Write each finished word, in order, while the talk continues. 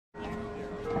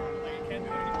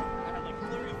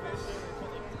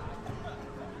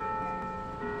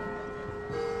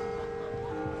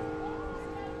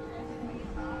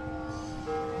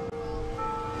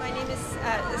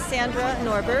Sandra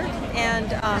Norberg,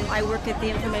 and I work at the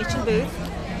information booth.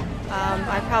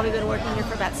 I've probably been working here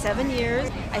for about 7 years.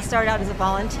 I started out as a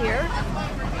volunteer,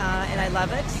 and I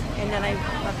love it. And then I'm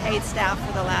a paid staff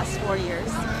for the last 4 years.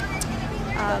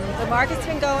 The market's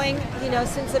been going,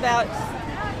 since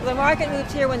the market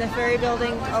moved here when the Ferry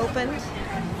building opened.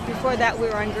 Before that, we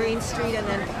were on Green Street, and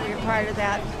then prior to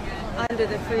that, under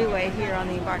the freeway here on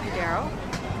the Embarcadero.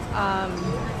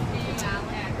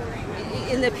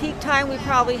 In the peak time, we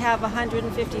probably have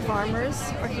 150 farmers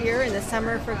are here. In the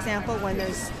summer, for example, when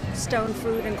there's stone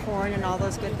fruit and corn and all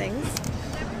those good things.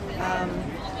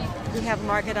 We have a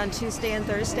market on Tuesday and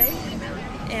Thursday.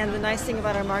 And the nice thing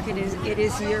about our market is it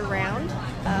is year-round.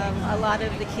 A lot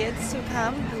of the kids who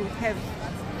come, who have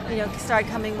started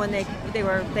coming when they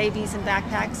were babies and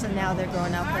backpacks, and now they're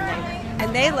growing up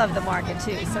and they love the market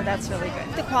too, so that's really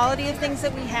good. The quality of things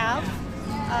that we have,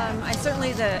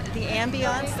 certainly the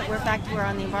ambiance that we're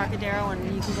on the Embarcadero,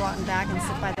 and you can go out and back and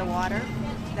sit by the water.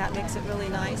 That makes it really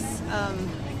nice.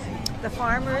 The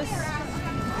farmers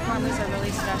are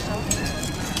really special.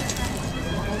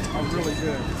 Oh, really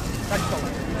good.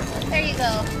 There you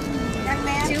go. Young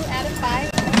man. 2 out of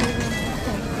 5.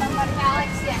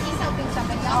 Alex, yeah, he's helping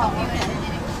somebody. I'll help you in a minute.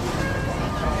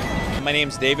 My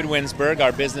name's David Winsberg.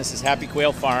 Our business is Happy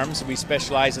Quail Farms. We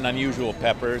specialize in unusual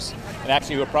peppers. And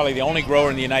actually, we're probably the only grower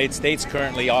in the United States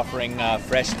currently offering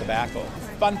fresh tobacco.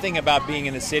 Fun thing about being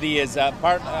in the city is the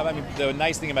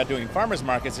nice thing about doing farmers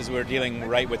markets is we're dealing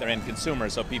right with our end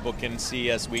consumers, so people can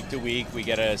see us week to week. We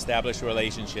get to establish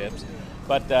relationships.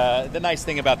 But the nice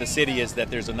thing about the city is that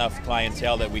there's enough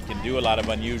clientele that we can do a lot of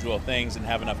unusual things and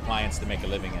have enough clients to make a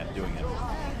living at doing it.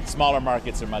 Smaller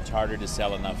markets are much harder to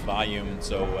sell enough volume,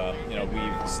 so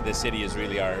the city is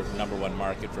really our #1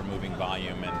 market for moving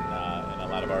volume and a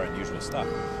lot of our unusual stuff.